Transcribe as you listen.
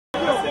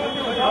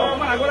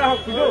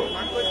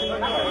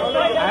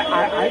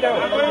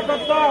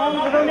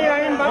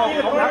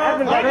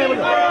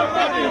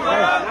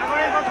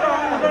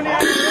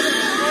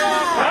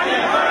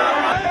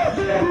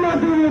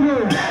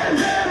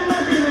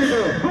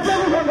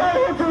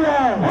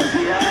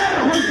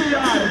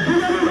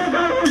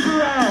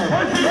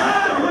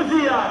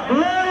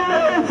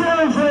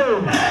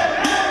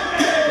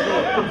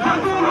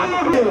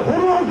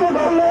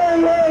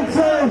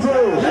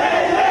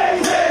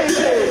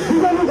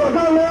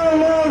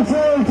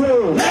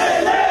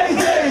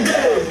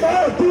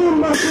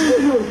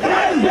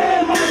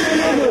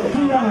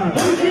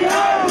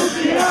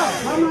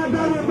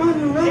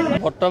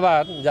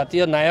বৰ্তমান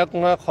জাতীয় নায়ক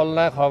নহয়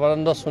খলনায়ক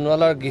সৰ্বানন্দ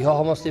সোণোৱালৰ গৃহ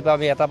সমষ্টিৰ পৰা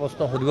আমি এটা প্ৰশ্ন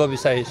সুধিব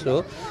বিচাৰিছোঁ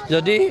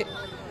যদি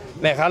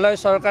মেঘালয়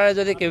চৰকাৰে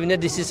যদি কেবিনেট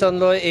ডিচিশ্যন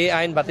লৈ এই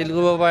আইন বাতিল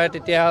কৰিব পাৰে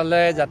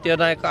তেতিয়াহ'লে জাতীয়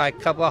নায়ক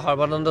আখ্যা পোৱা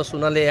সৰ্বানন্দ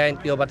সোণোৱালে এই আইন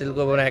কিয় বাতিল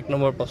কৰিব পাৰে 1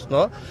 নম্বৰ প্ৰশ্ন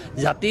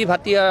জাতি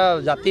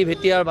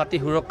ভেটি আৰু মাটি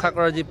সুৰক্ষা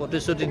কৰাৰ যি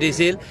প্ৰতিশ্ৰুতি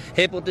দিছিল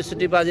সেই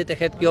প্ৰতিশ্ৰুতিৰ পৰা আজি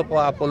তেখেত কিয়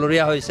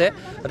পলৰীয়া হৈছে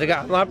গতিকে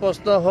আমাৰ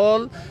প্ৰশ্ন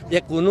হ'ল যে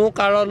কোনো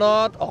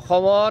কাৰণত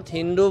অসমত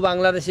হিন্দু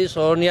বাংলাদেশী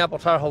চৰণীয়া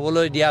পথাৰ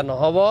হ'বলৈ দিয়া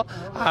নহ'ব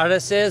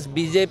RSS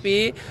বিজেপি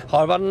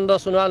সৰ্বানন্দ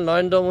সোণোৱাল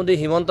নৰেন্দ্ৰ মোদী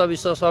হিমন্ত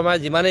বিশ্ব শৰ্মাই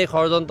যিমানেই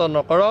ষড়যন্ত্ৰ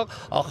নকৰক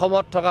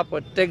অসমত থকা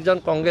প্ৰত্যেকজন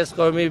কংগ্ৰেছ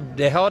কৰ্মীৰ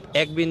দেহত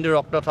 1 বিন্দু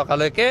ৰক্ত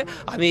থকালৈকে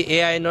আমি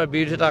এই আইনৰ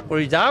বিৰোধিতা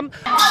কৰি যাম